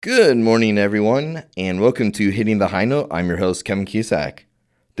Good morning, everyone, and welcome to Hitting the High Note. I'm your host, Kevin Cusack.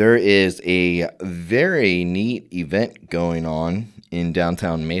 There is a very neat event going on in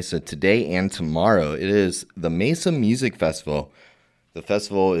downtown Mesa today and tomorrow. It is the Mesa Music Festival. The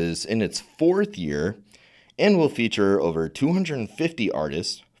festival is in its fourth year and will feature over 250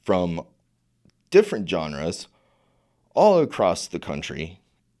 artists from different genres all across the country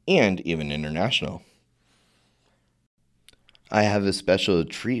and even international. I have a special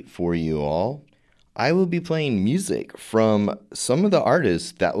treat for you all. I will be playing music from some of the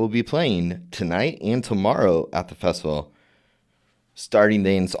artists that will be playing tonight and tomorrow at the festival. Starting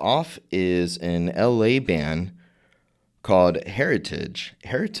things off is an LA band called Heritage.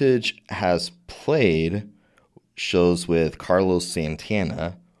 Heritage has played shows with Carlos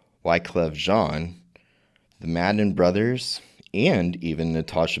Santana, Wyclef Jean, the Madden Brothers, and even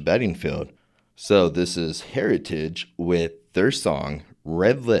Natasha Bedingfield. So this is Heritage with their song,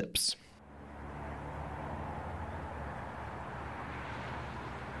 Red Lips.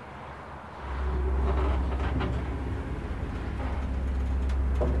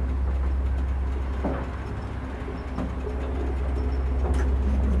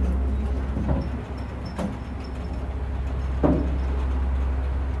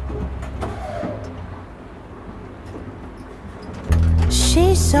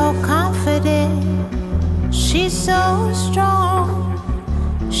 She's so confident. She's so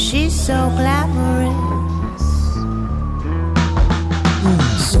strong, she's so glamorous.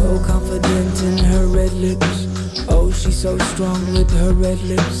 So confident in her red lips. Oh, she's so strong with her red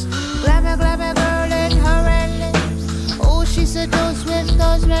lips. Glamour, glamour girl in her red lips. Oh, she seduced with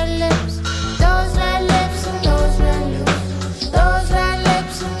those red lips. Those red lips and those red lips. Those red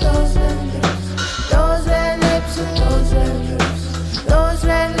lips and those red lips. Those red lips and those red lips. Those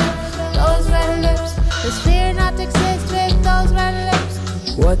red lips, those red lips. Does fear not exist with those red lips?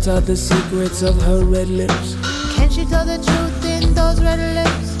 What are the secrets of her red lips? Can she tell the truth in those red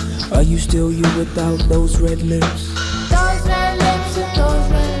lips? Are you still you without those red lips? Those red lips and those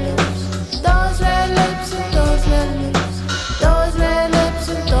red lips. Those red lips and those red lips. Those red lips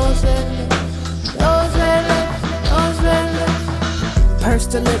and those red lips. Those red lips, those red lips.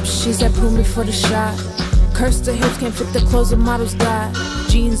 Pursed her lips, she said prune me for the shot. Cursed her hips, can't fit the clothes the models got.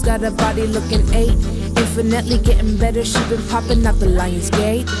 Jeans got her body looking 8. Infinitely getting better, she been popping out the Lion's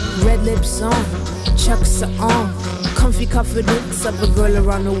Gate. Red lips on, Chucks are on. Comfy confidence of a girl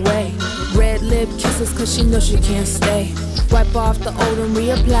around the way. Red lip kisses cause she knows she can't stay. Wipe off the old and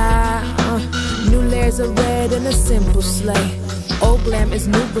reapply. New layers of red and a simple sleigh. Old glam is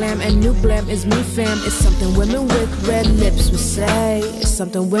new glam and new glam is me fam. It's something women with red lips would say. It's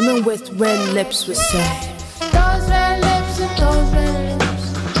something women with red lips would say. Those red lips and those red lips.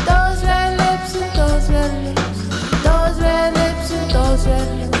 Those red lips and those red lips. Those red lips and those red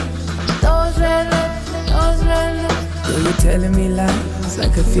lips. Those red lips and those red lips. Girl, you're telling me lies, I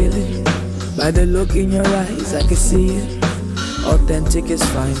can feel it. By the look in your eyes, I can see it. Authentic is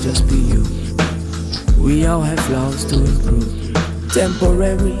fine, just be you. We all have flaws to improve.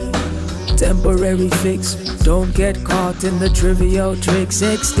 Temporary fix. Don't get caught in the trivial tricks.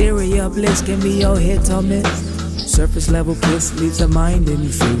 Exterior bliss can be your hit or miss. Surface level kiss leaves the mind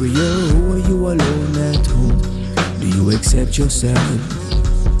inferior. Who are you alone at home? Do you accept yourself?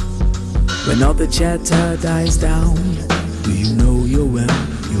 When all the chatter dies down, do you know you're well,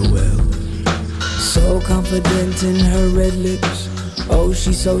 you're well? So confident in her red lips. Oh,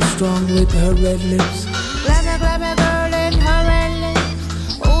 she's so strong with her red lips. Glamour, glamour girl in her red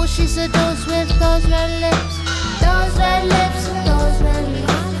lips. Oh, she seduced with those red lips. Those red lips and those red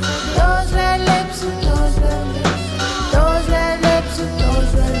lips. Those red lips and those red lips. Those red lips and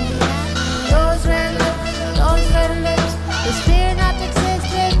those red lips. Those red lips and those red lips. Does fear not exist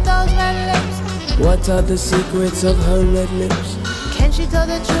with those red lips? What are the secrets of her red lips? Can she tell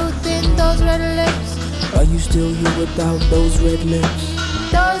the truth in those red lips? Are you still you without those red lips?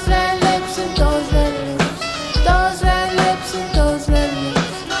 Those red lips and those red lips. Those red lips and those red lips.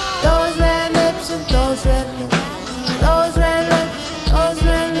 Those red lips and those red lips. Those red lips, those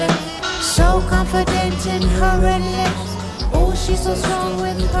red lips. So confident in her red lips. Oh, she's so strong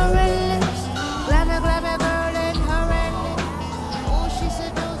with her red lips. Glamour, glamour girl in her red lips. Oh, she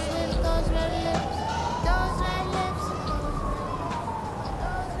seduced with those red lips. Those red lips,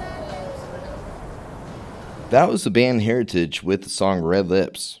 those red lips. That was the band Heritage with the song Red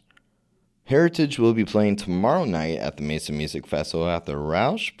Lips. Heritage will be playing tomorrow night at the Mesa Music Festival at the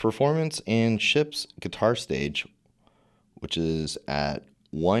Roush Performance and Ships Guitar Stage, which is at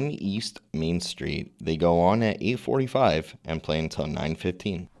 1 East Main Street. They go on at 8:45 and play until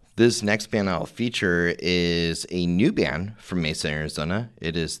 9:15. This next band I'll feature is a new band from Mesa, Arizona.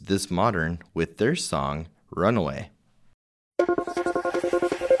 It is This Modern with their song Runaway.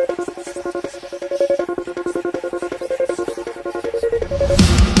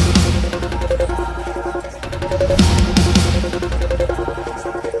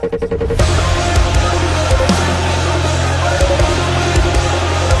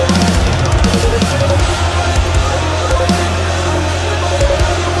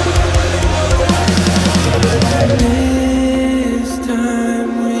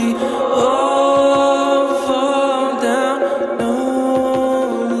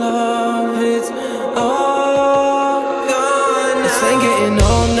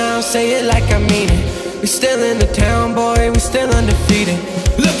 Say it like I mean it. We still in the town, boy, we still undefeated.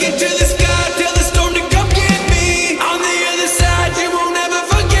 Look into the sky, tell the storm to come get me. On the other side, you won't ever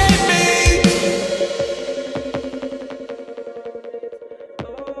forget me.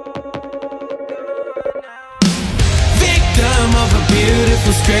 Victim of a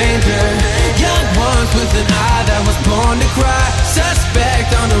beautiful stranger. Young ones with an eye that was born to cry.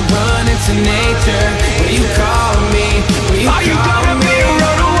 Suspect on the run into nature. Will you call me? Will you call me?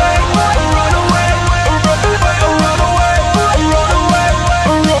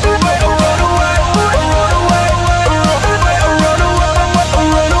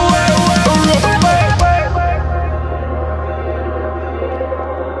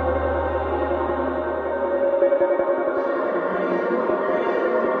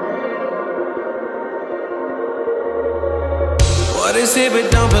 What is here but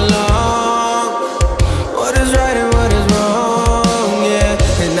don't belong? What is right and what is wrong? Yeah,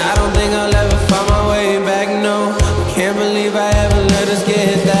 and I don't think I'll ever find my way back, no. I can't believe I ever let us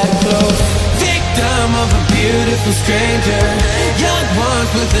get that close. Victim of a beautiful stranger. Young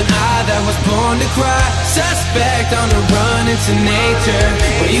ones with an eye that was born to cry. Suspect on the run into nature.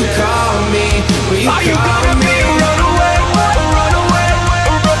 Will you call me? Will you call me? Run away, run away, run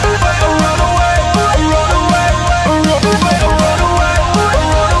away, run away.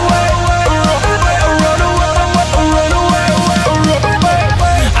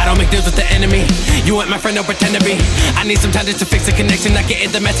 With the enemy, you ain't my friend, don't pretend to be. I need some time just to fix the connection. Not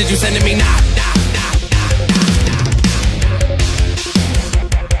getting the message you sending me. Nah.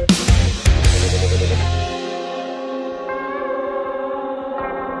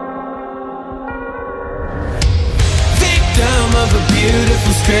 Victim of a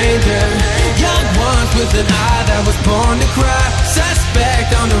beautiful stranger. Young ones with an eye that was born to cry.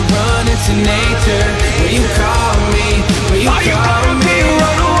 Suspect on the run into nature. Will you call me? Will you call me?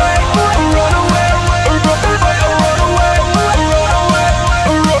 Run away.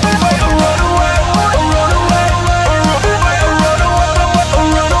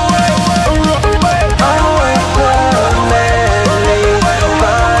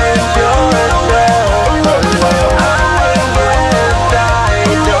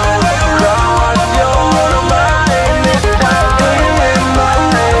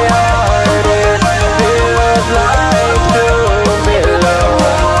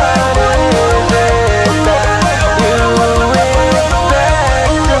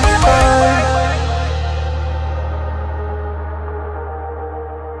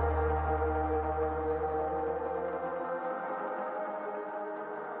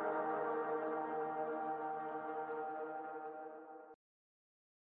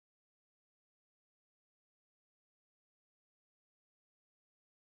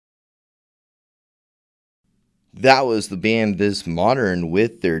 That was the band This Modern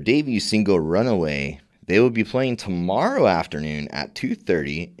with their debut single Runaway. They will be playing tomorrow afternoon at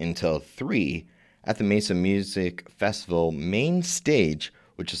 2:30 until 3 at the Mesa Music Festival main stage,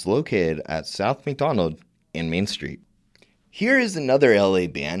 which is located at South McDonald and Main Street. Here is another LA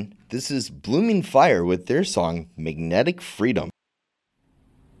band. This is Blooming Fire with their song Magnetic Freedom.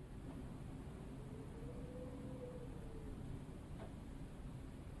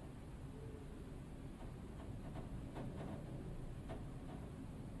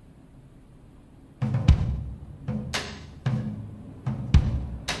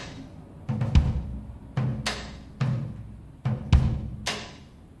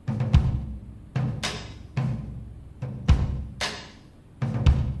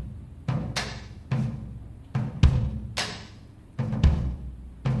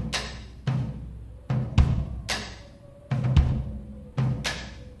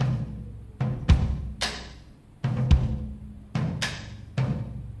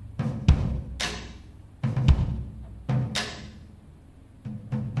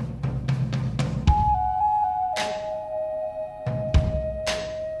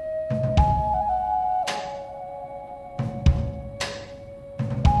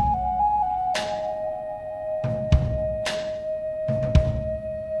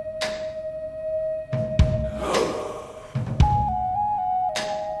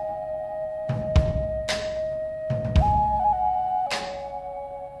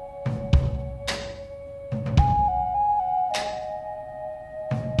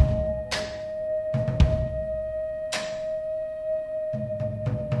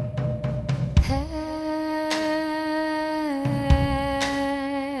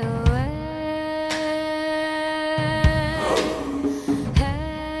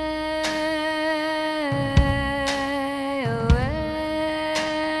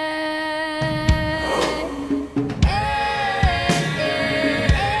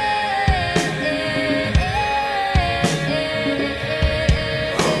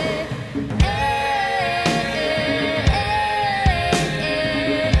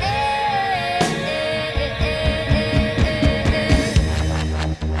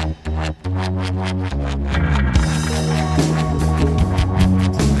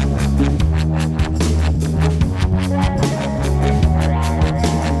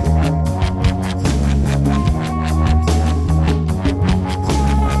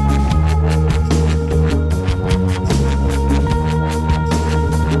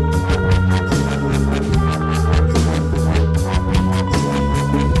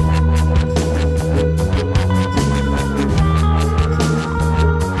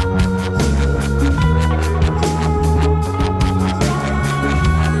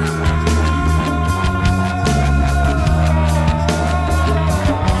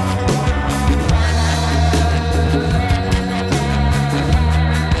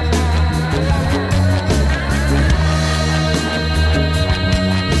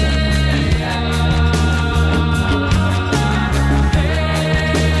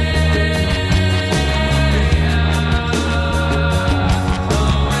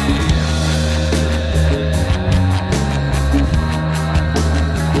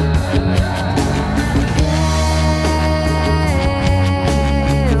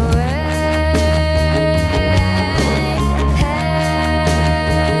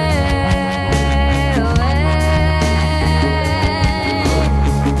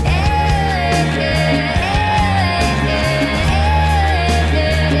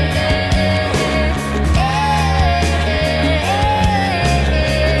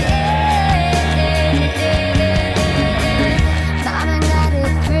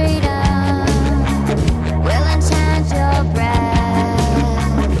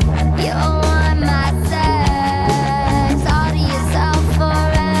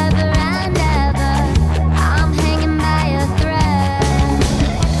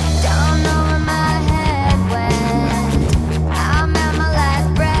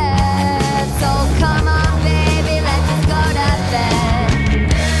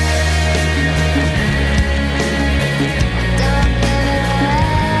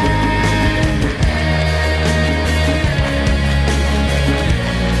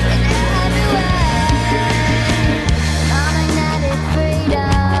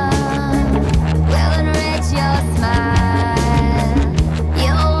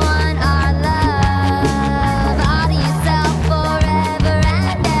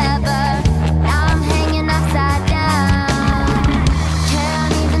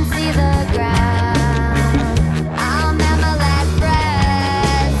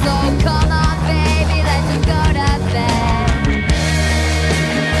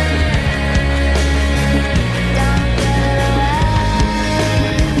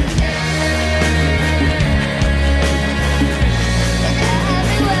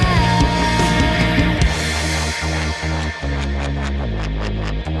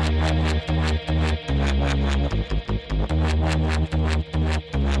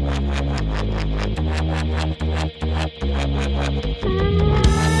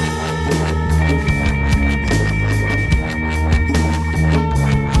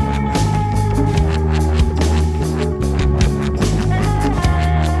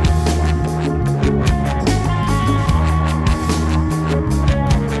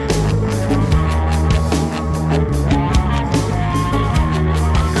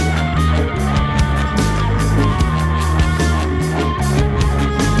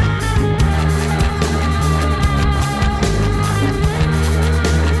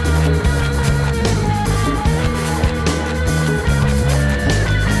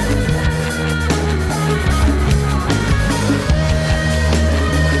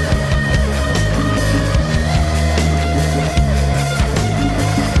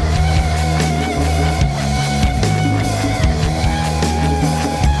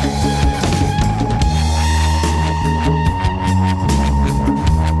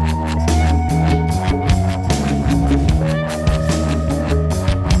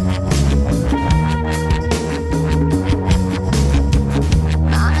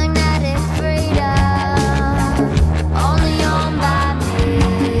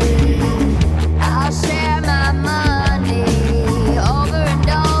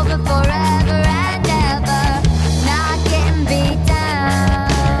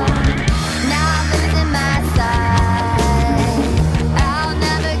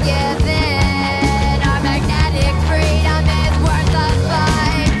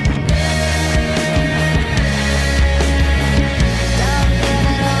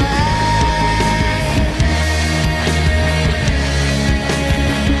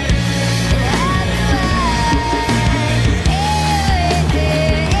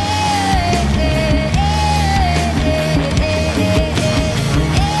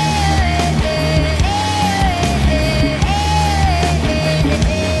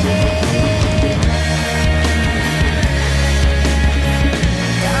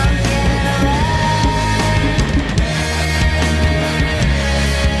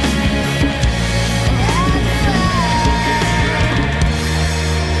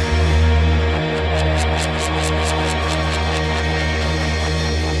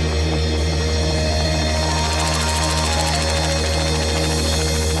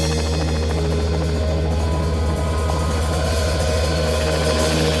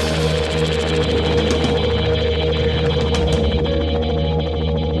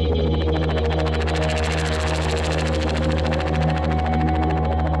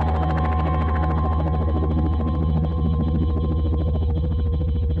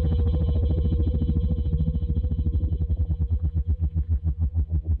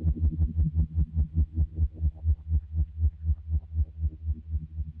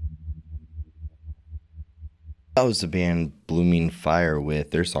 That was the band Blooming Fire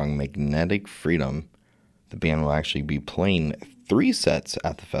with their song Magnetic Freedom. The band will actually be playing 3 sets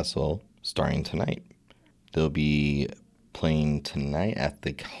at the festival starting tonight. They'll be playing tonight at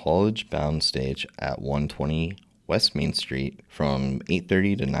the College Bound stage at 120 West Main Street from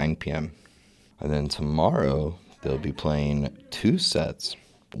 8:30 to 9 p.m. And then tomorrow they'll be playing 2 sets,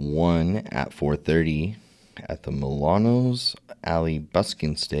 one at 4:30 at the Milano's Alley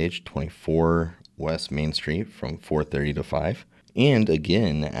busking stage, 24 West Main Street from 4:30 to 5, and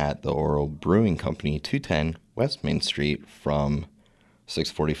again at the Oral Brewing Company, 210 West Main Street from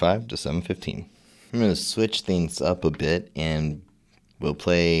 6:45 to 7:15. I'm going to switch things up a bit and we'll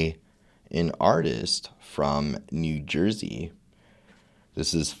play an artist from New Jersey.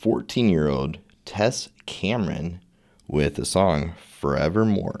 This is 14-year-old Tess Cameron with the song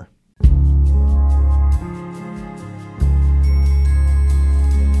Forevermore.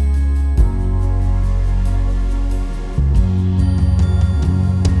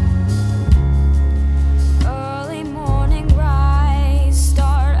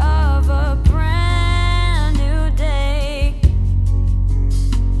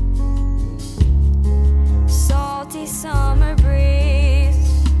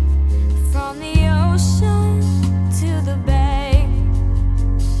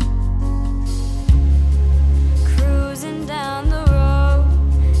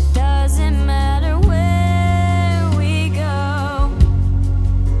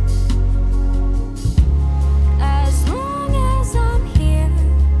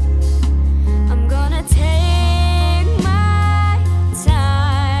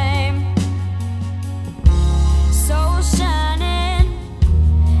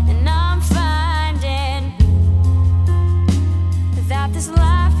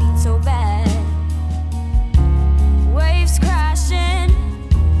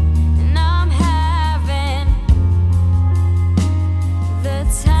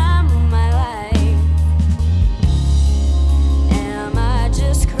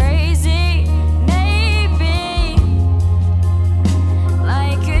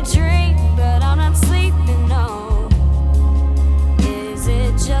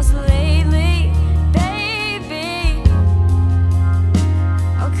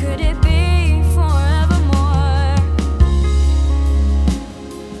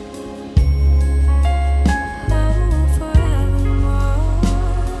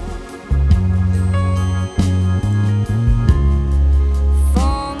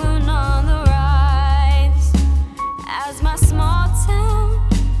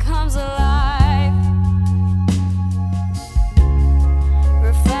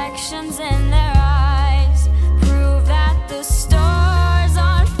 In their eyes prove that the stars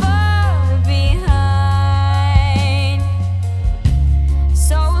aren't far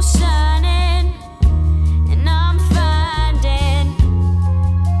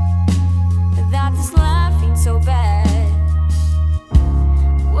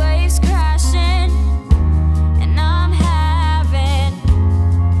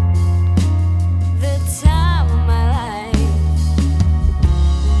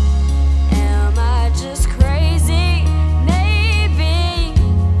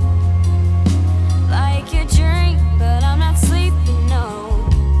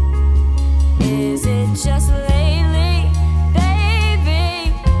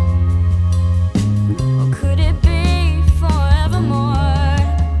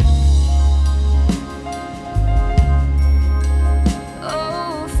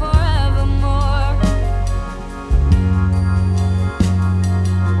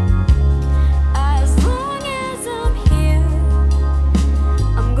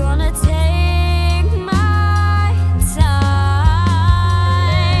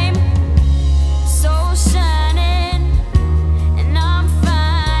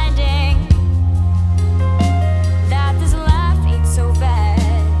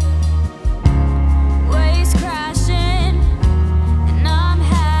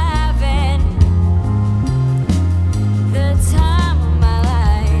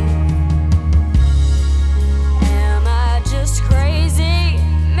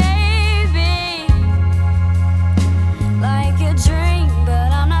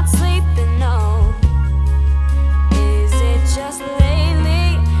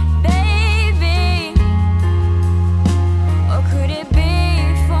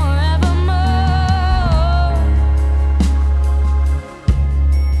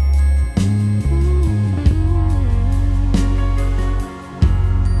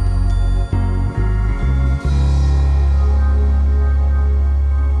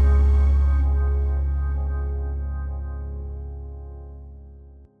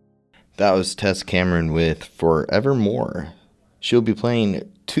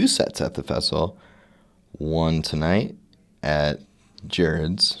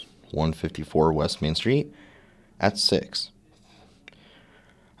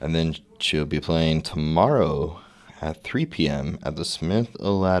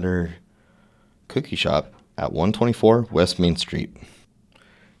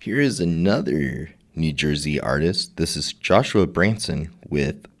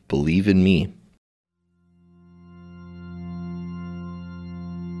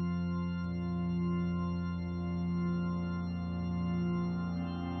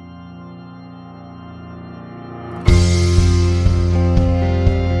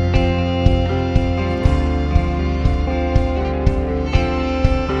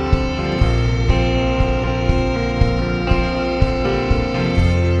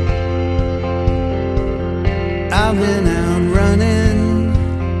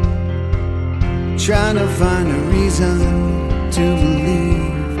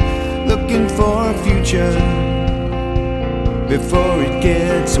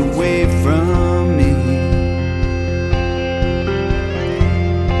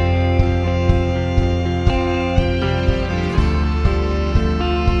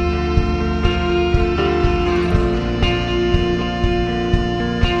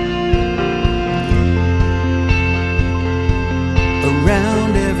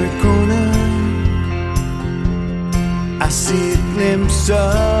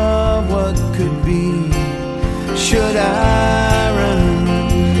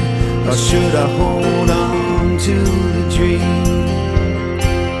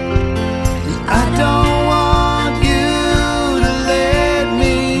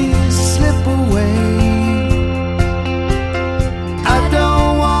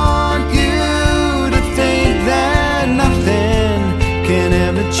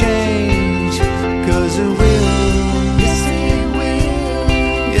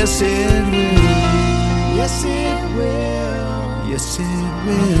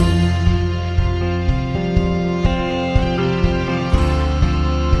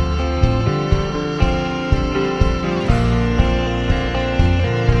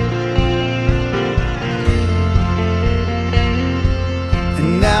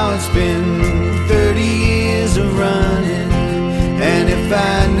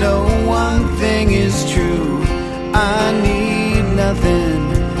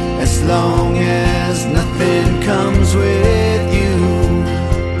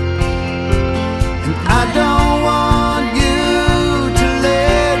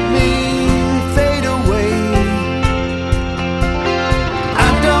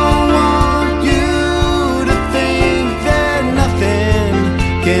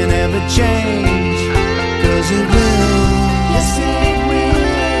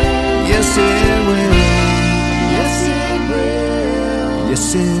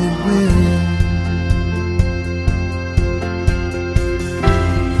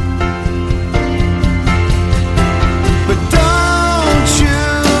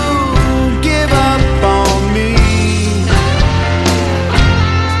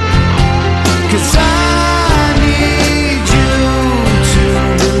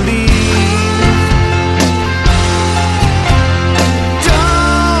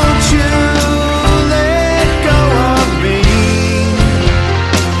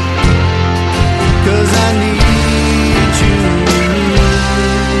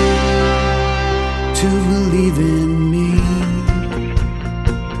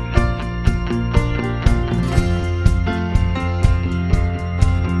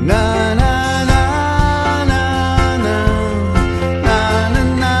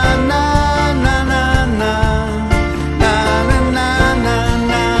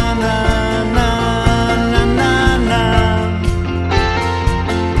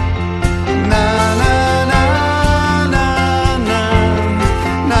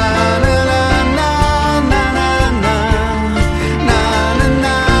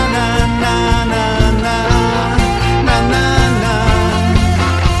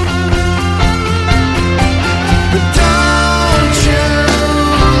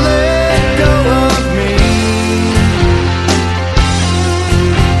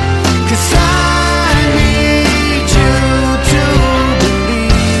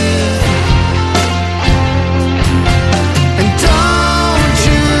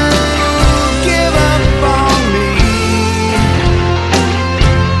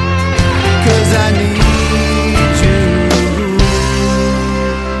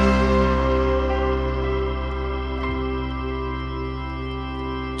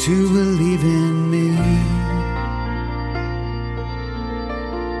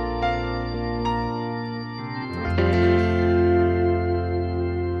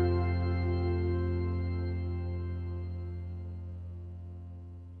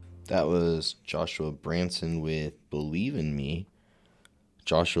That was Joshua Branson with Believe in Me.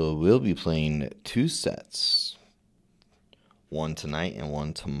 Joshua will be playing 2 sets, one tonight and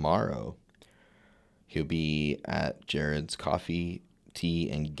one tomorrow. He'll be at Jared's Coffee, Tea,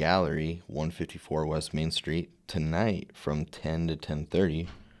 and Gallery, 154 West Main Street, tonight from 10 to 10:30.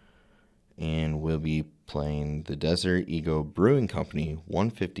 And we'll be playing the Desert Eagle Brewing Company,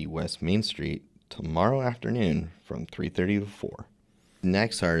 150 West Main Street, tomorrow afternoon from 3:30 to 4.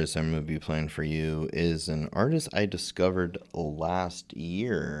 Next artist I'm going to be playing for you is an artist I discovered last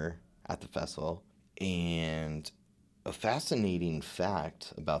year at the festival. And a fascinating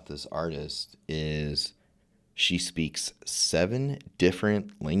fact about this artist is she speaks 7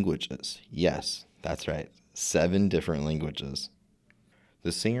 different languages. Yes, that's right, 7 different languages.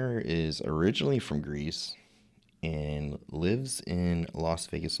 The singer is originally from Greece and lives in Las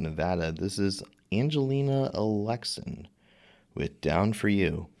Vegas, Nevada. This is Angelina Alexin with Down For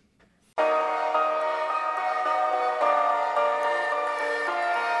You.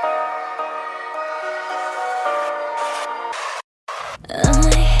 I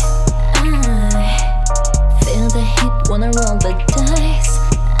feel the heat, wanna roll the dice.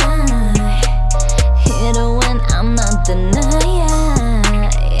 I hit it when I'm not denying.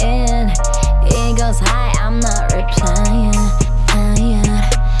 It goes high, I'm not replying.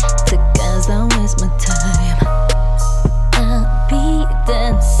 To guys that waste my time. I'll be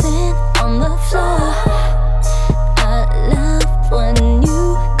dancing on the floor. I love when you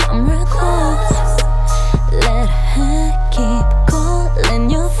come real close. Let her keep calling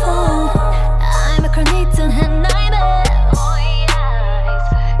your phone. I'm a grenade and nightmare. Oh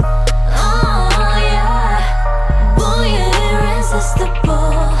yeah, boy, you're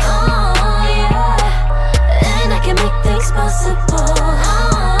irresistible. Oh yeah, and I can make things possible.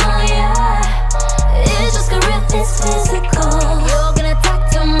 Oh yeah, it's just got real, it's physical. You're gonna talk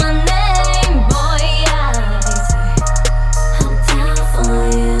to my name, boy. Yeah, I'm down for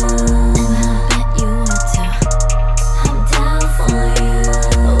you, and I bet you are too. I'm down for you,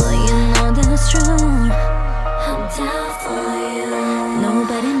 well you know that's true. I'm down for you.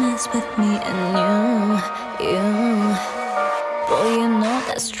 Nobody mess with me and you. Boy, you know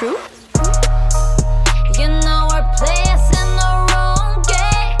that's true. You know we're players in the wrong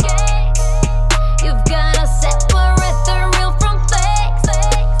game. You've gotta separate the real from fake.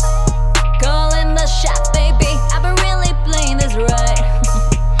 Calling the shot, baby. I've been really playing this right.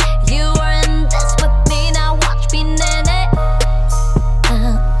 You were in this with me, now watch me, nene.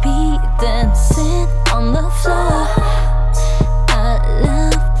 I'll be dancing on the floor. I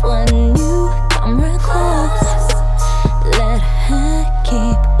love when you come real close. Let her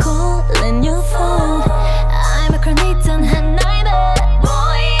keep calling your phone. I'm a grenade and a nightmare.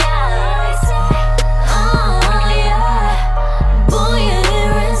 Boy, oh yeah, boy, you're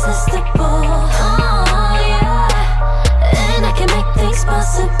irresistible. Oh yeah, and I can make things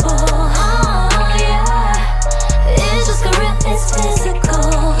possible. Oh yeah, it's just got real, it's physical.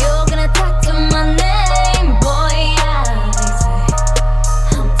 You're gonna talk to my name, boy.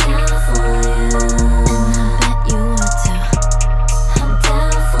 I'm down for you, and I bet you are too. I'm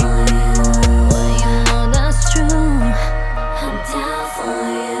down for you, well you know that's true. I'm down for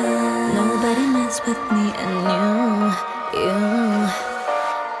you. Nobody mess with me and you.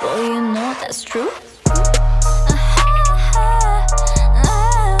 Boy, you know that's true.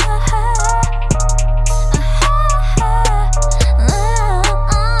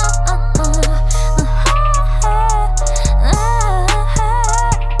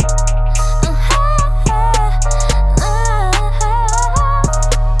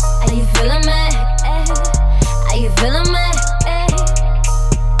 Are you feeling me? Are you feeling me?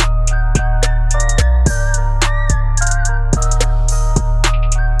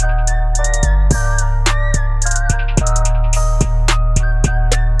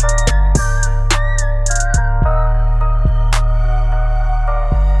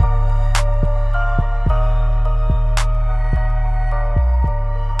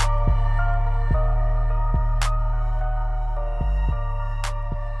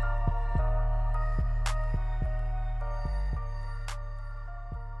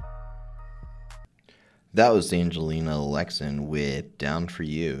 That was Angelina Alexin with Down For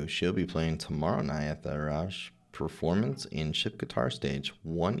You. She'll be playing tomorrow night at the Rush Performance and Ship Guitar Stage,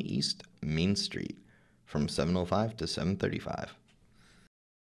 1 East Main Street, from 7:05 to 7:35.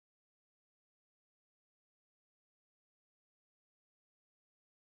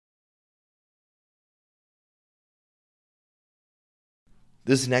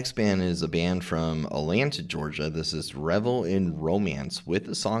 This next band is a band from Atlanta, Georgia. This is Revel in Romance with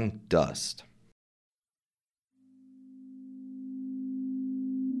the song Dust.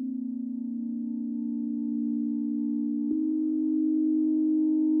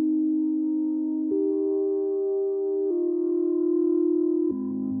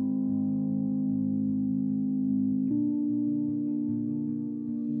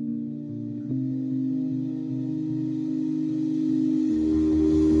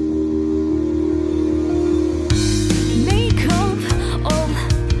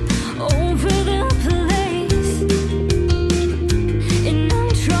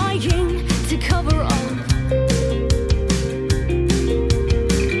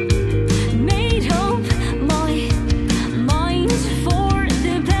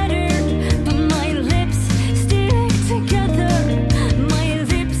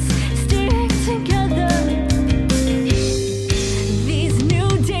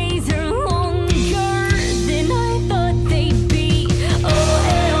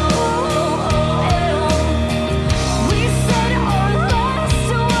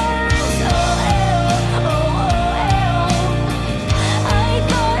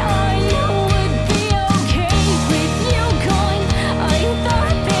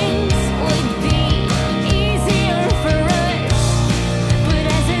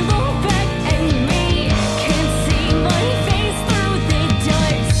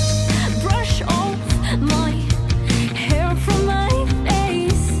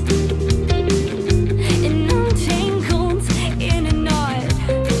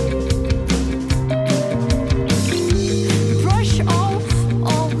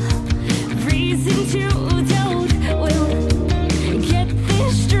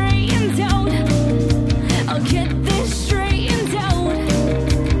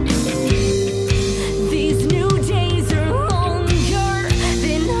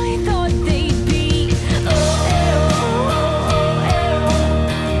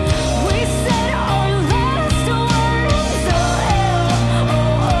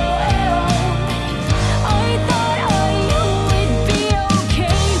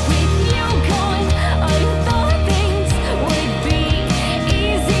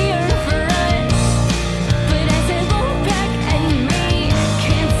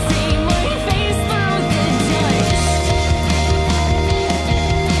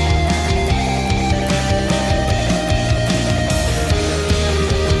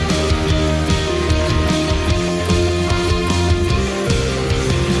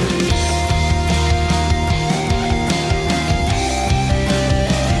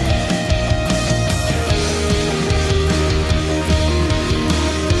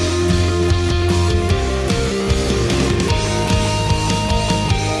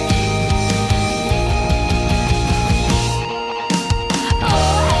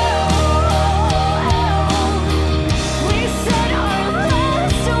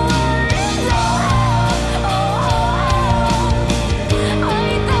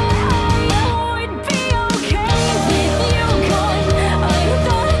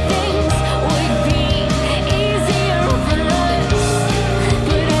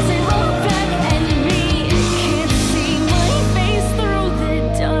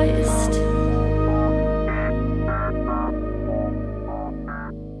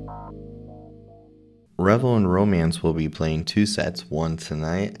 Revel and Romance will be playing 2 sets, one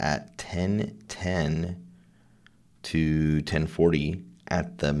tonight at 10:10 to 10:40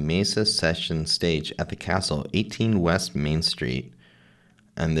 at the Mesa Session Stage at the Castle, 18 West Main Street.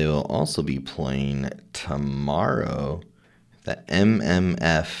 And they will also be playing tomorrow the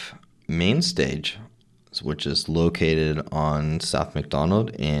MMF Main Stage, which is located on South McDonald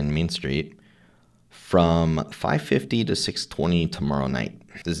and Main Street, from 5:50 to 6:20 tomorrow night.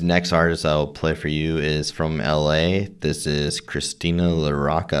 This next artist I'll play for you is from LA. This is Christina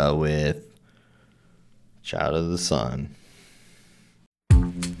LaRocca with Child of the Sun.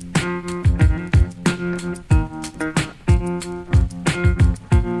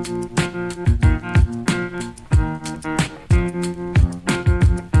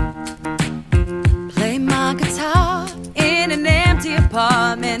 Play my guitar in an empty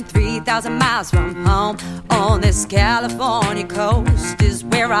apartment 3,000 miles from home. On this California coast is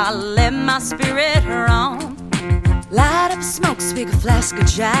where I let my spirit roam. Light up a smoke, speak a flask of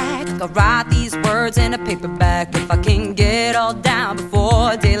Jack. I'll write these words in a paperback. If I can get all down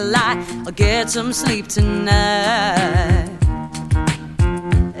before daylight, I'll get some sleep tonight.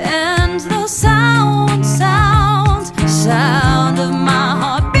 And the sound of my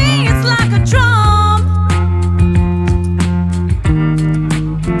heart beats like a drum.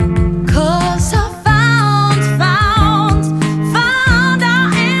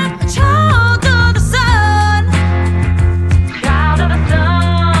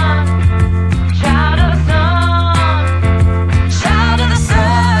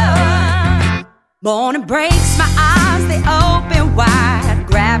 Morning breaks, my eyes, they open wide.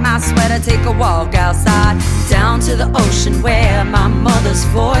 Grab my sweater, take a walk outside, down to the ocean where my mother's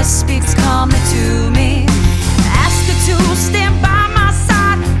voice speaks calmly to me. Ask her to stand by my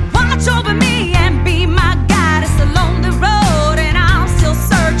side, watch over me and be my guide. It's a lonely road and I'm still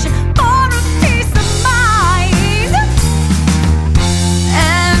searching for a peace of mind.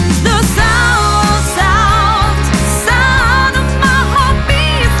 And the sound of my heart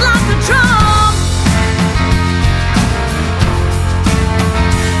beats like a drum.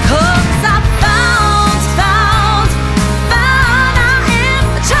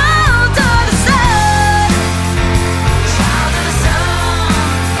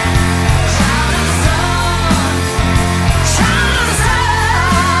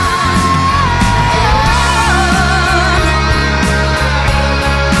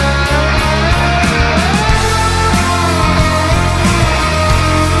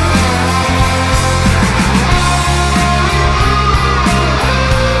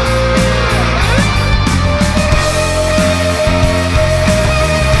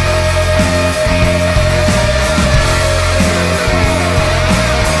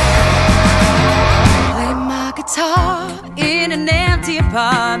 In an empty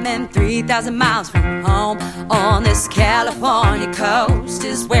apartment 3,000 miles from home, on this California coast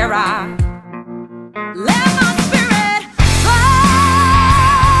is where I let my spirit go.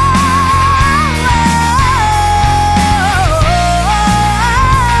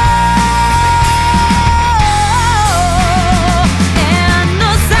 And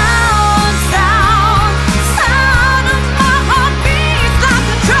the sound of my heart beats like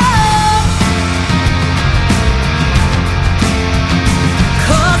a drum.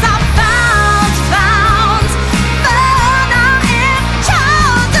 'Cause I found I am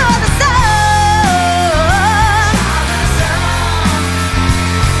child of the sun.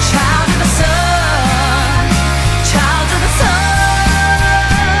 Child of the sun. Child of the sun.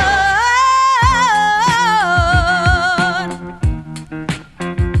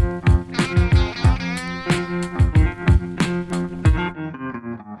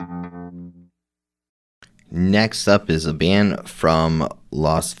 Next up is a band from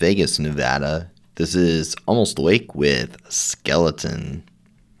Las Vegas, Nevada. This is Almost Awake with Skeleton.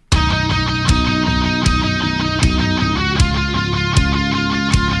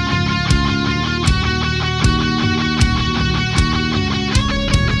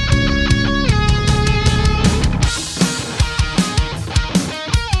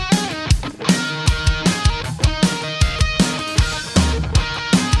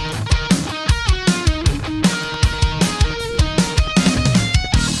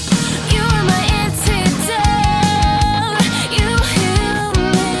 You're my antidote. You heal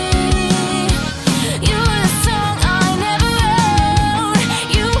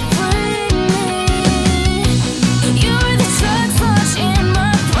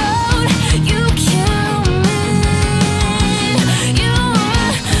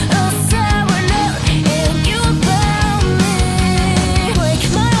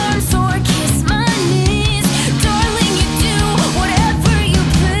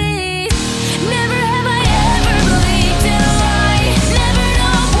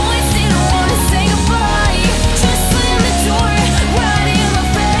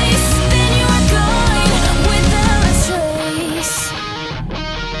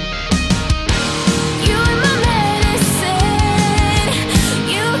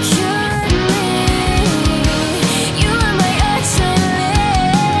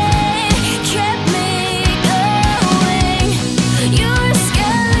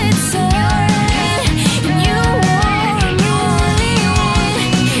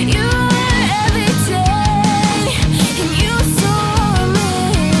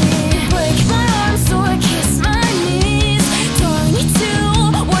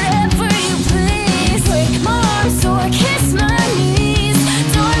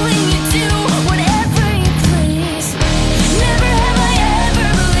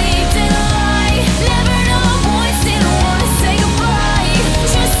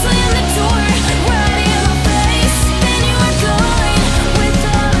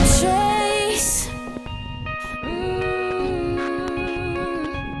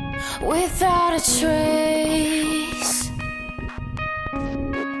without a trace.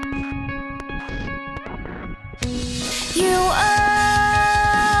 You are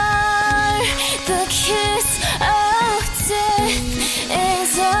the kiss of death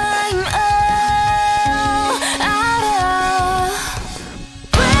as I'm all out of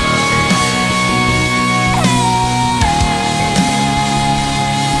breath.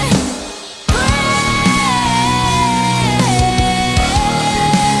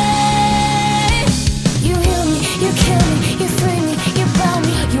 You heal me, you kill me, you free me, you bound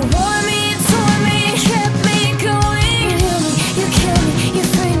me, you warm me, you tore me, you kept me going. You heal me, you kill me, you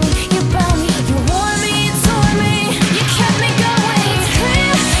free me, you bound me, you warm me, you tore me, you kept me going. It's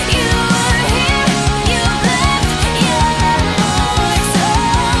clear you were here, you left your marks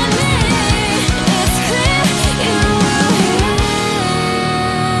on me. It's clear you were here.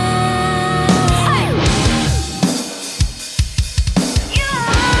 You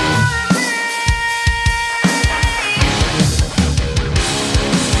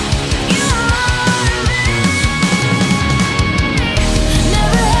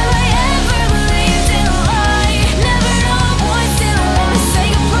Never have I ever believed in a lie. Never know once did I wanna say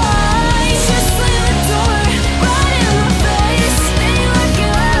goodbye. Just slam the door right in my face. They look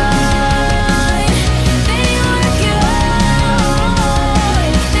good. They look good.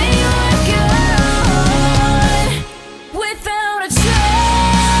 They look good. Without a trace.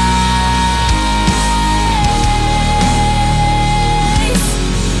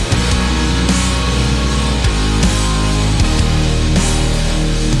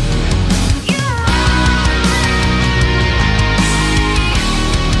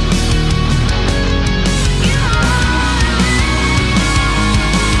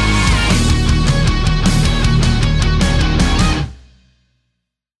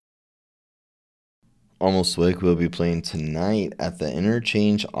 Almost Wake will be playing tonight at the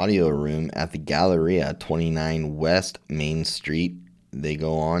Interchange Audio Room at the Galleria, 29 West Main Street. They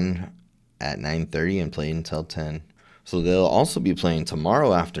go on at 9:30 and play until 10. So they'll also be playing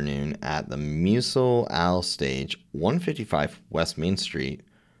tomorrow afternoon at the Musel Al Stage, 155 West Main Street,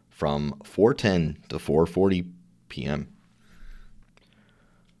 from 4:10 to 4:40 p.m.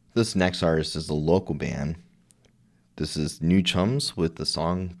 This next artist is a local band. This is New Chums with the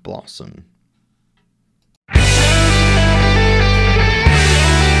song Blossom.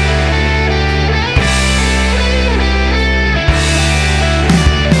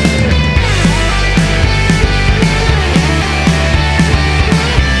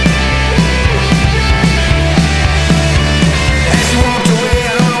 She walked away,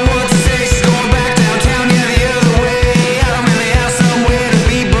 I don't know what to say. She's going back downtown, yeah, the other way. I don't really have somewhere to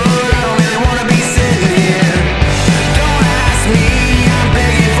be, but I don't really wanna be sitting here. Don't ask me, I'm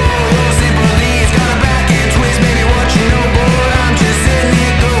begging for a rose in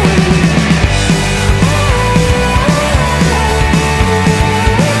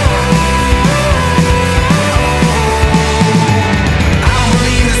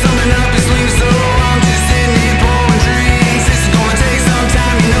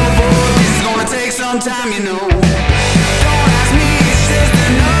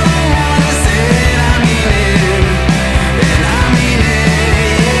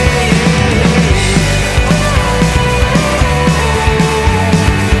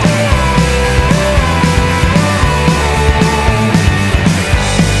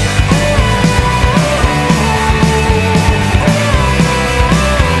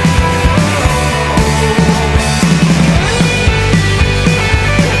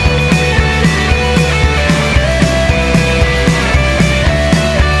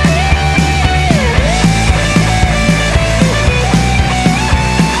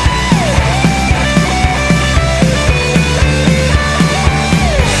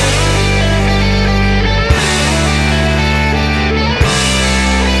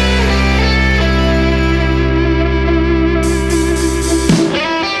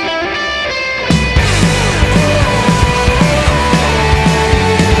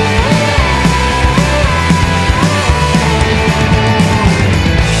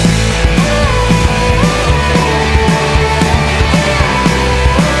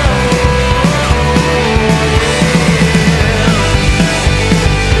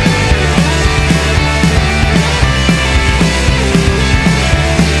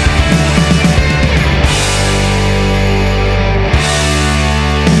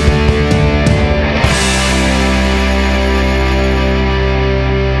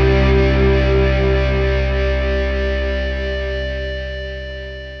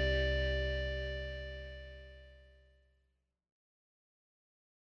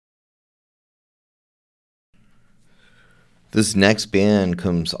This next band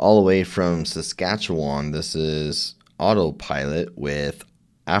comes all the way from Saskatchewan. This is Autopilot with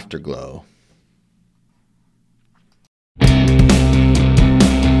Afterglow.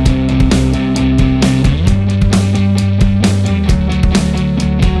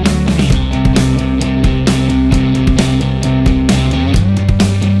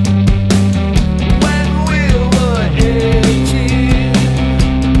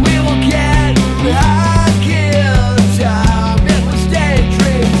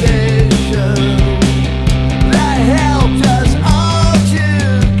 Helped us all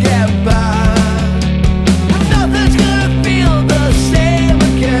to get by.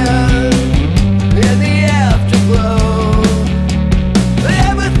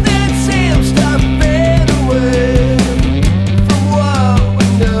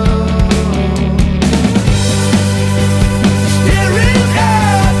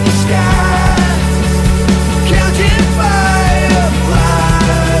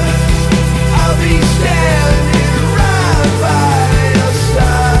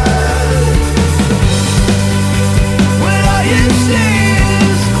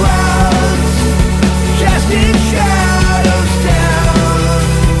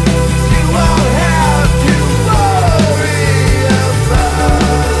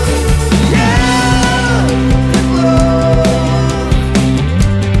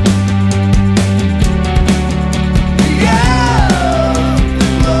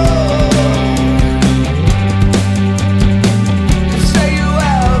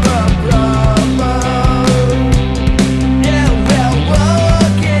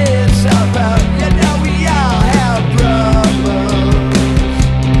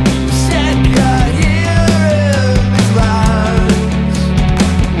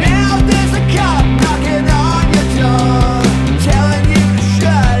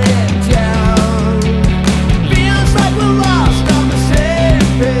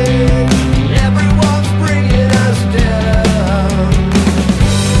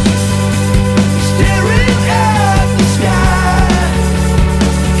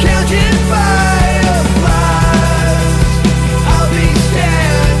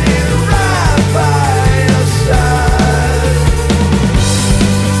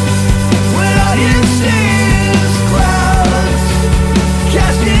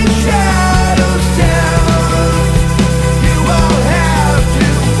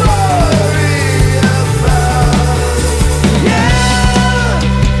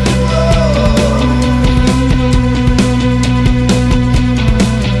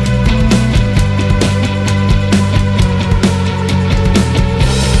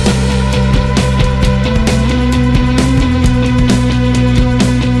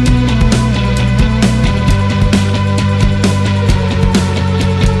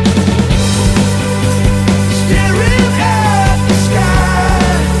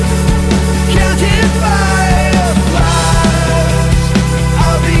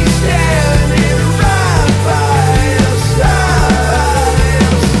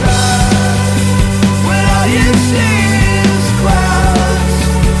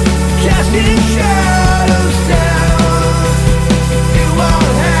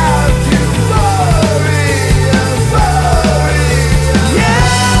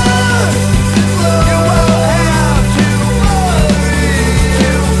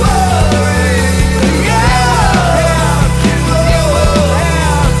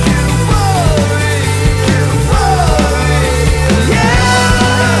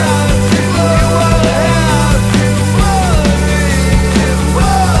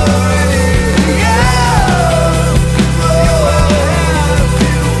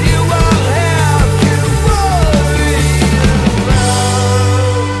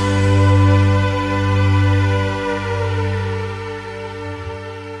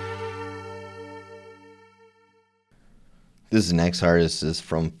 This next artist is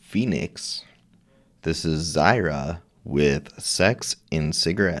from Phoenix. This is Zyra with Sex and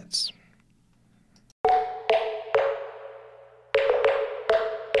Cigarettes.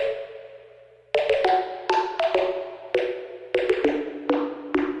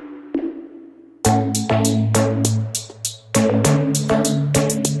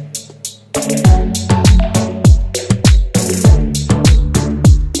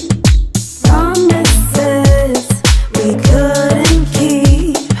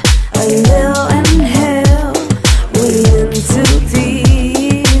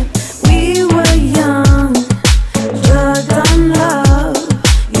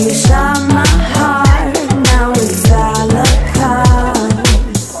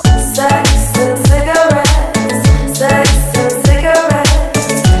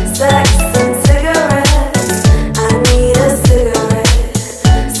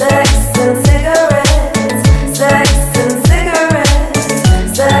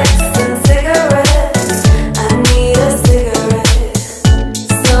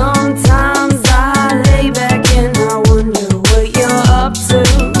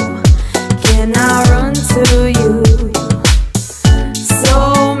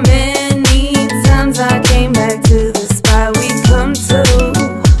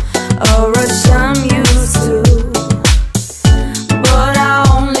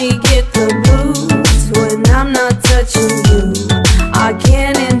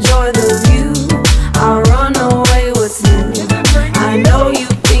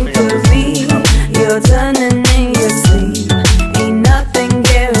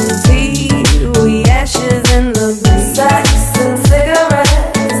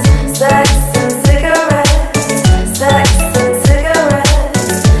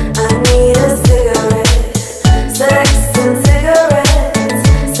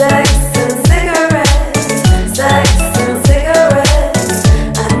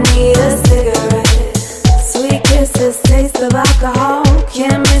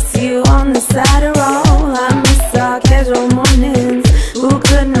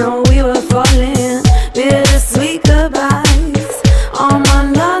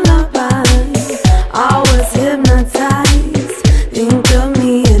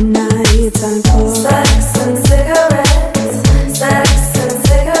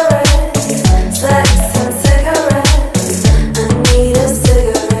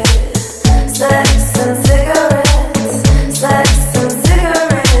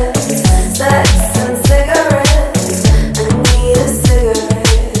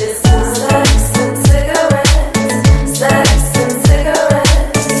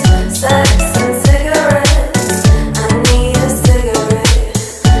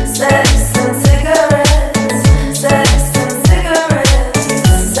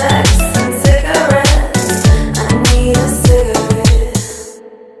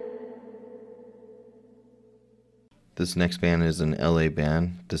 This next band is an LA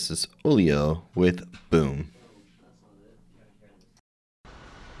band. This is Olio with Boom.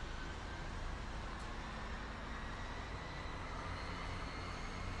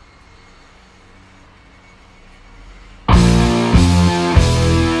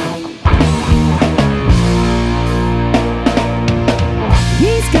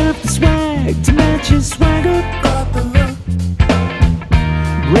 He's got the swag to match his swagger. Got the look,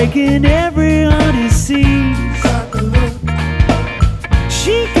 Breaking every on his seas. got the look,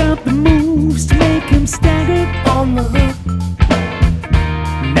 She got the moves to make him stagger. on the hook,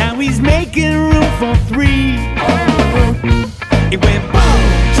 Now he's making room for three. on the hook. It went boom,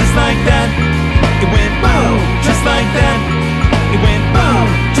 just like that. It went boom, just like that. It went boom,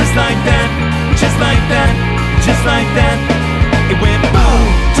 just like that. Just like that, just like that. It went boom,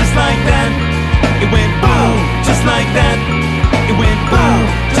 just like that. It went boom, just like that. It went boom,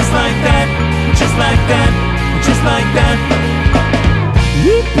 just like that. Just like that, just like that.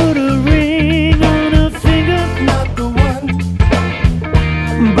 He put a ring on her finger, Not the one,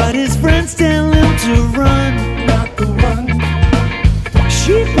 but his friends tell him to run. not the one,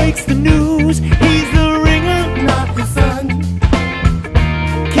 She breaks the news, he's the ringer. not the son,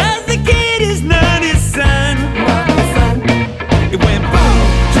 'Cause the kid is not his son. not the son. It went boom,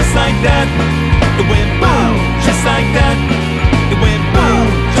 just like that. It went boom, just like that. It went boom,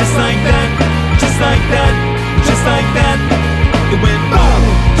 just like that. Just like that, just like that. It went boom,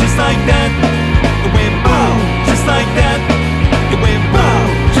 just like that. It went boom, just like that. It went boom,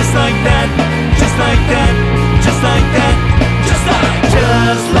 just like that. Just like that, just like that. Just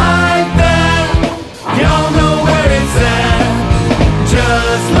like that. Y'all know where it's at.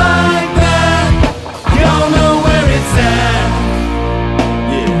 Just like that. Y'all know where it's at.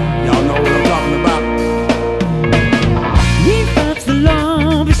 Yeah, y'all know what I'm talking about. He fights the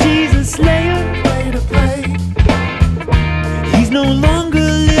law, but she's a slayer. Play to play, He's no longer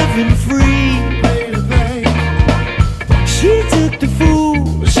living free. play to play, She took the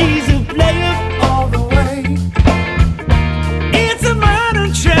fool, she's a player. all the way, It's a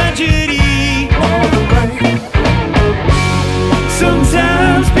modern tragedy. all the way.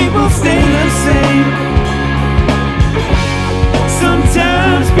 Sometimes people stay the same.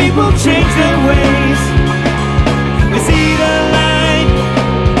 Sometimes people change their ways. We see the light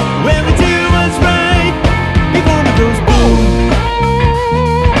when we do what's right before it goes boom.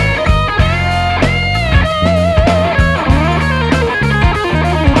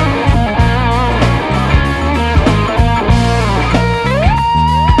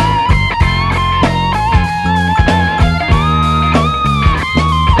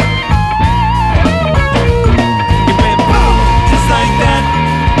 It went boom, just like that.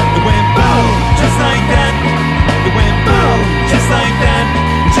 It went boom, just like that. It went boom, just like that.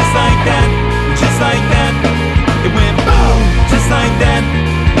 Just like that, just like that. It went boom, just like that.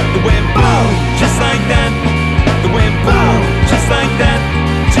 It went boom, just like that. It went boom, just like that.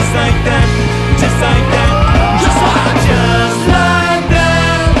 Just like that, just like that. Just like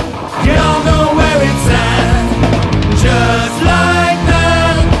that. Y'all know where it's at. Just like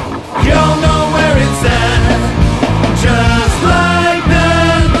that. Y'all know where it's at. Just like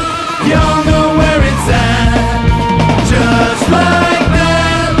that. Y'all know where it's at. Just like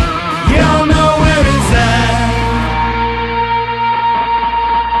that. Y'all know where it's at.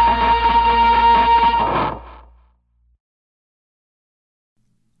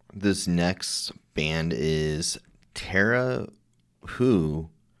 This next band is Tara Who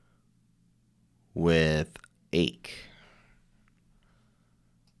with Ache.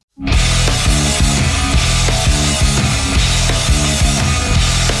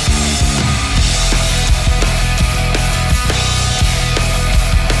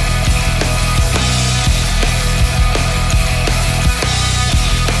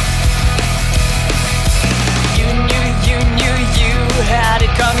 You had it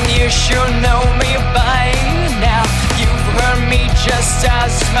coming, you should know me by now. You've heard me just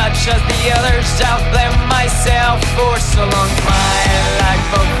as much as the others. I've blamed myself for so long. My lack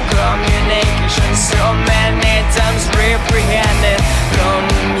of communication, so many times reprehended.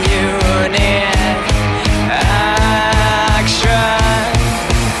 Community action.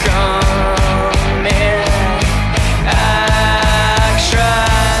 Commit action.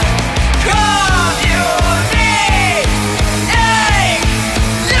 Community action.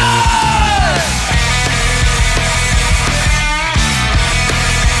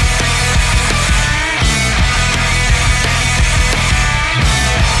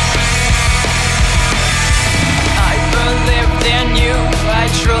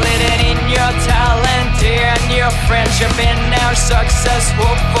 your friendship in our success.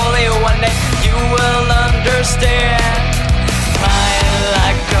 Hopefully one day you will understand my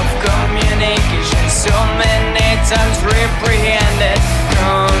lack of communication. So many times reprehended.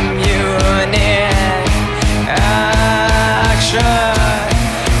 Communication.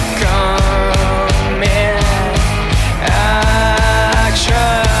 Come in. Action.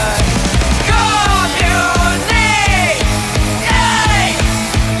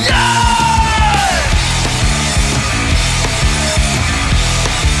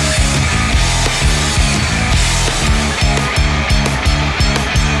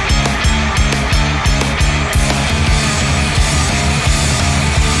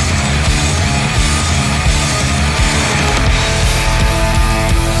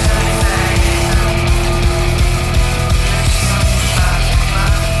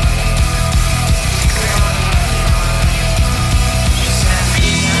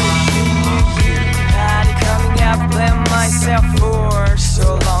 For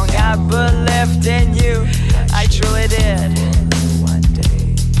so long I believed in you, I truly did. One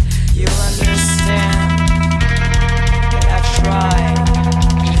day you'll understand that I've tried,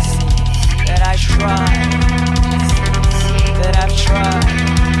 that I tried, that I've tried,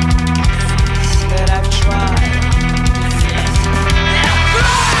 that I've tried.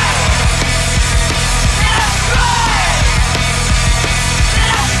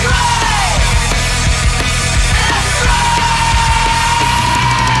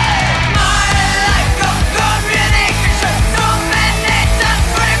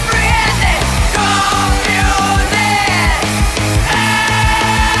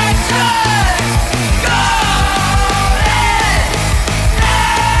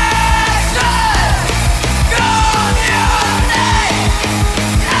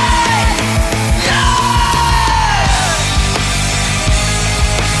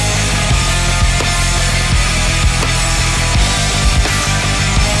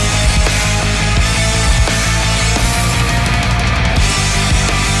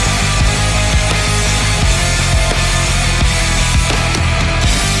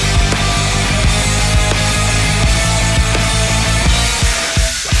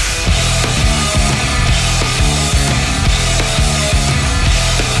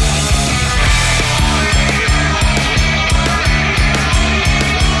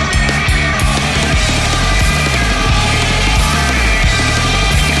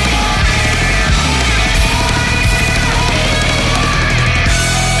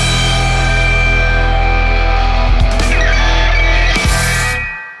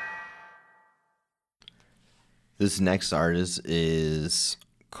 This next artist is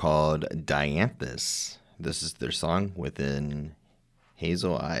called Dianthus. This is their song, Within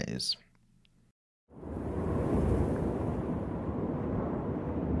Hazel Eyes.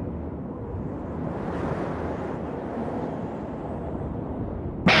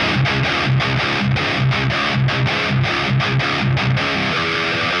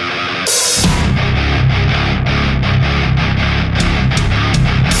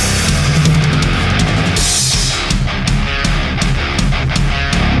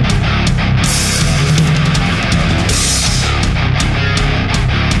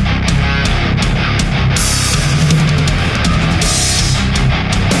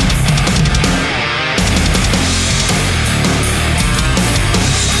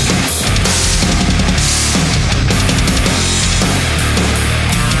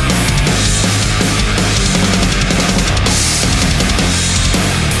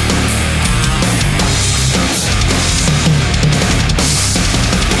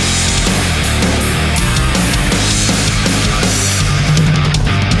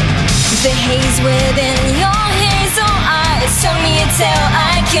 Within your hazel eyes, tell me a tale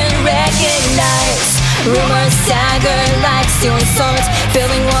I can recognize. Rumors stagger like stone swords,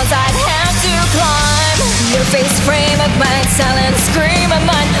 building walls I'd have to climb. Your face frame of mine, silent scream of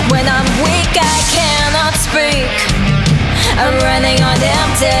mine. When I'm weak I cannot speak, I'm running on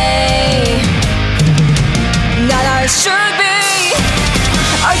empty. Not I should be.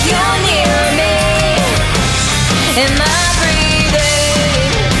 Are you near me? Am I breathing?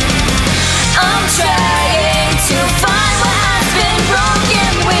 I'm trying to find what has been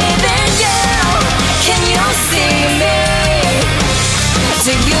broken within you. Can you see me?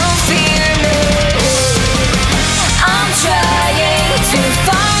 Do you fear me? I'm trying to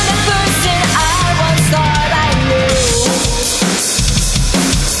find the person I once thought I knew.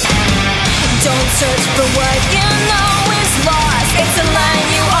 Don't search for what you know is lost. It's a line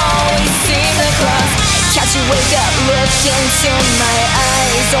you always seem to cross. Catch you wake up, look into my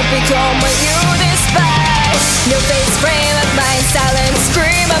eyes. Don't become what you despise. No face frame of mine, silent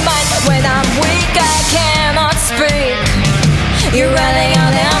scream of mine. When I'm weak I cannot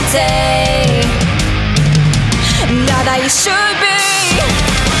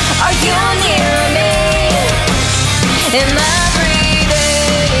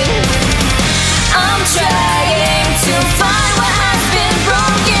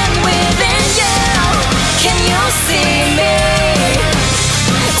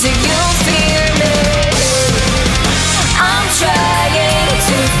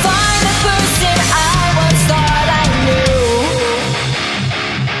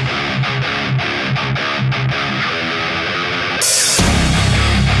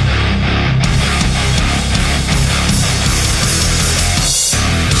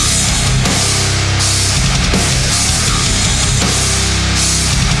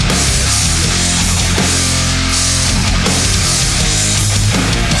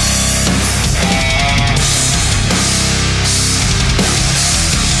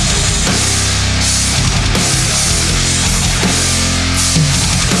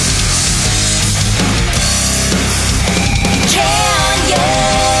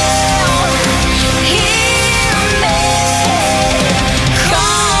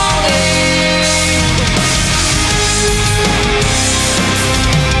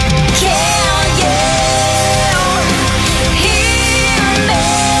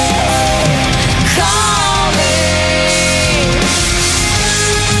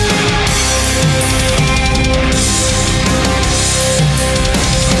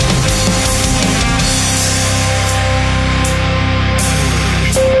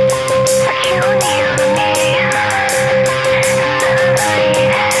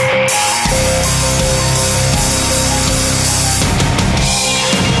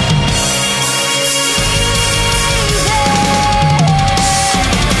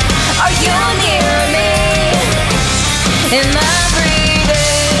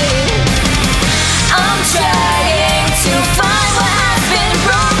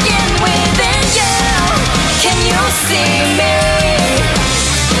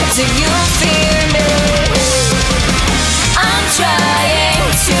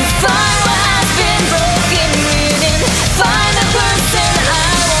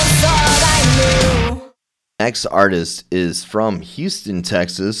Next artist is from Houston,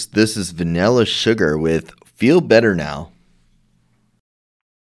 Texas. This is Vanilla Sugar with Feel Better Now.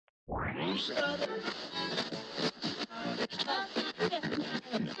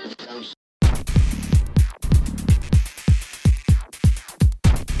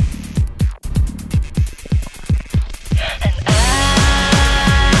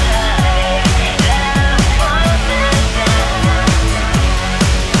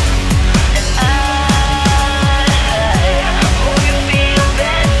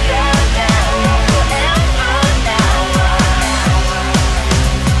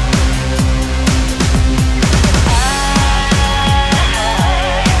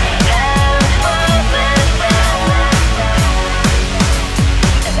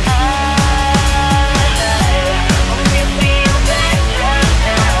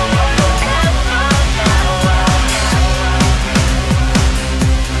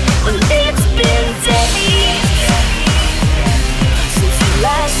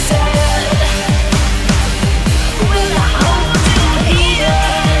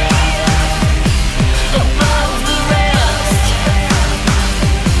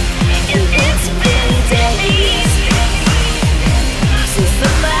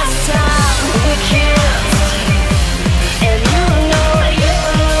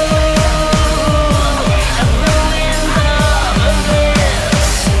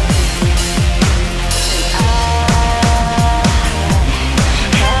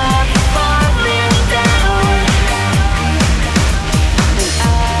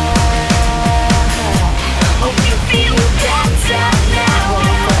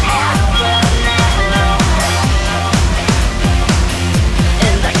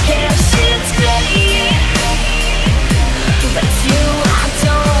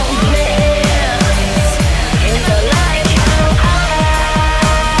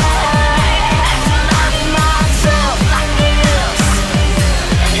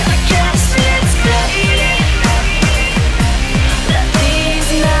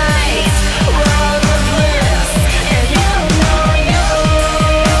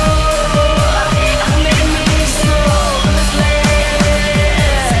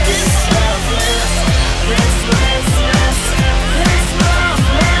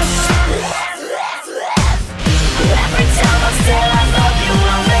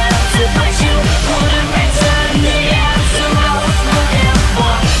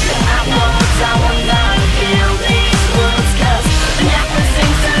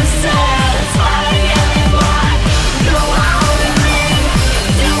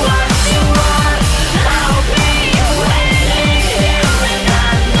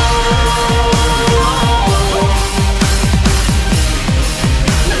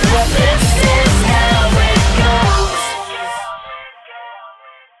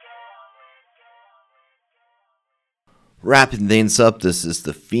 Wrapping things up, this is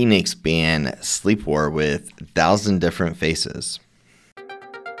the Phoenix band Sleep War with 1,000 Different Faces.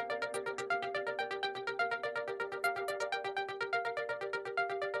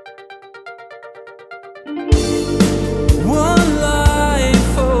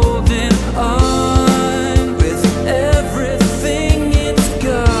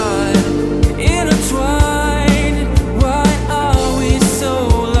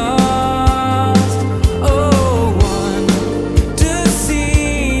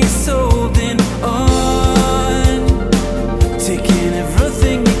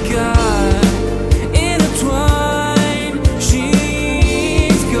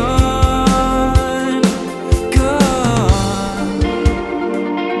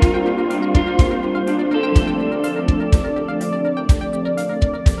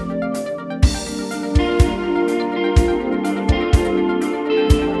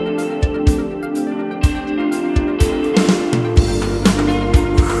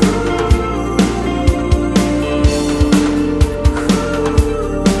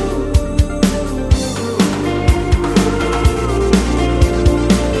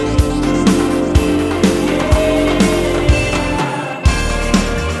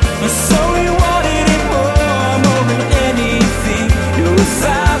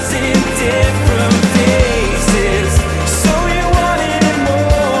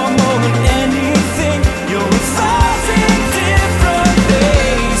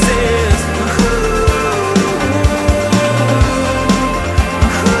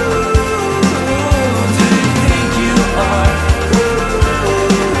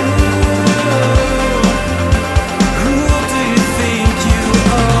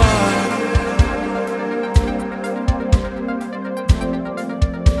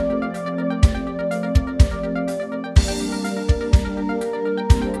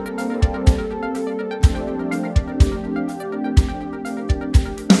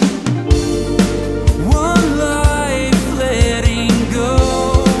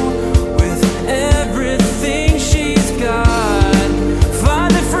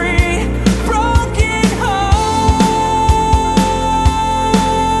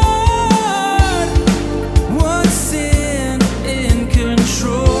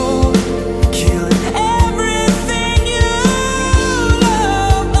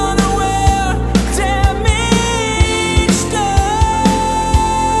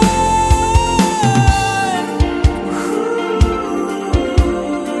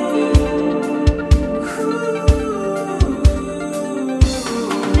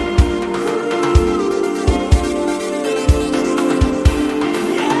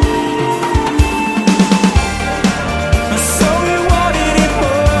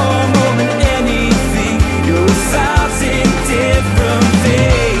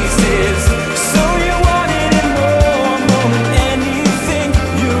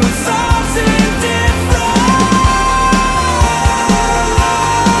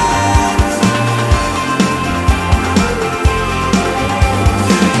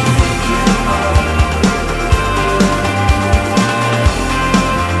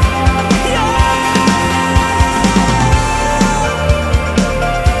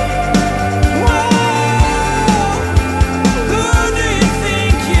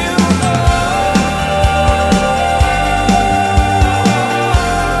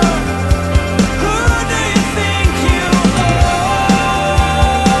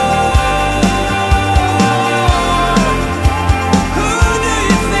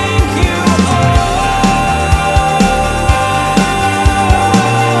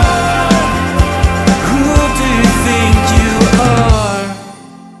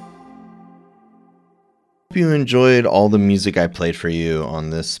 Hope you enjoyed all the music I played for you on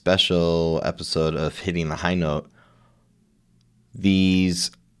this special episode of Hitting the High Note.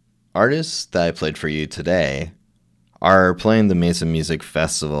 These artists that I played for you today are playing the Mesa Music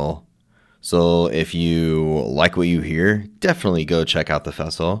Festival. So if you like what you hear, definitely go check out the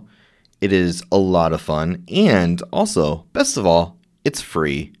festival. It is a lot of fun. And also, best of all, it's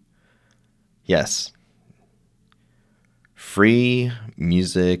free. Yes. Free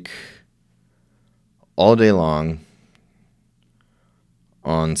music all day long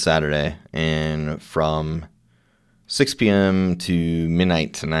on Saturday. And from 6 p.m. to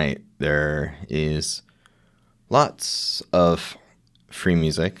midnight tonight, there is lots of free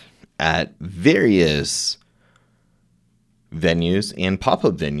music at various venues and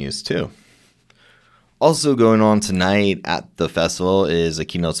pop-up venues too. Also going on tonight at the festival is a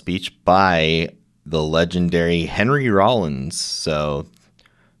keynote speech by the legendary Henry Rollins. So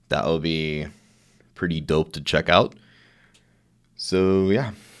that will be pretty dope to check out. So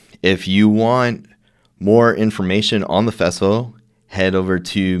yeah, if you want more information on the festival, head over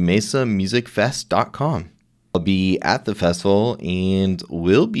to mesamusicfest.com. I'll be at the festival and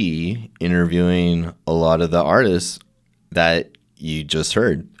will be interviewing a lot of the artists that you just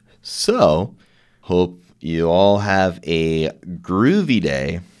heard. So, hope you all have a groovy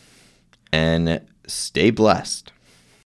day and stay blessed.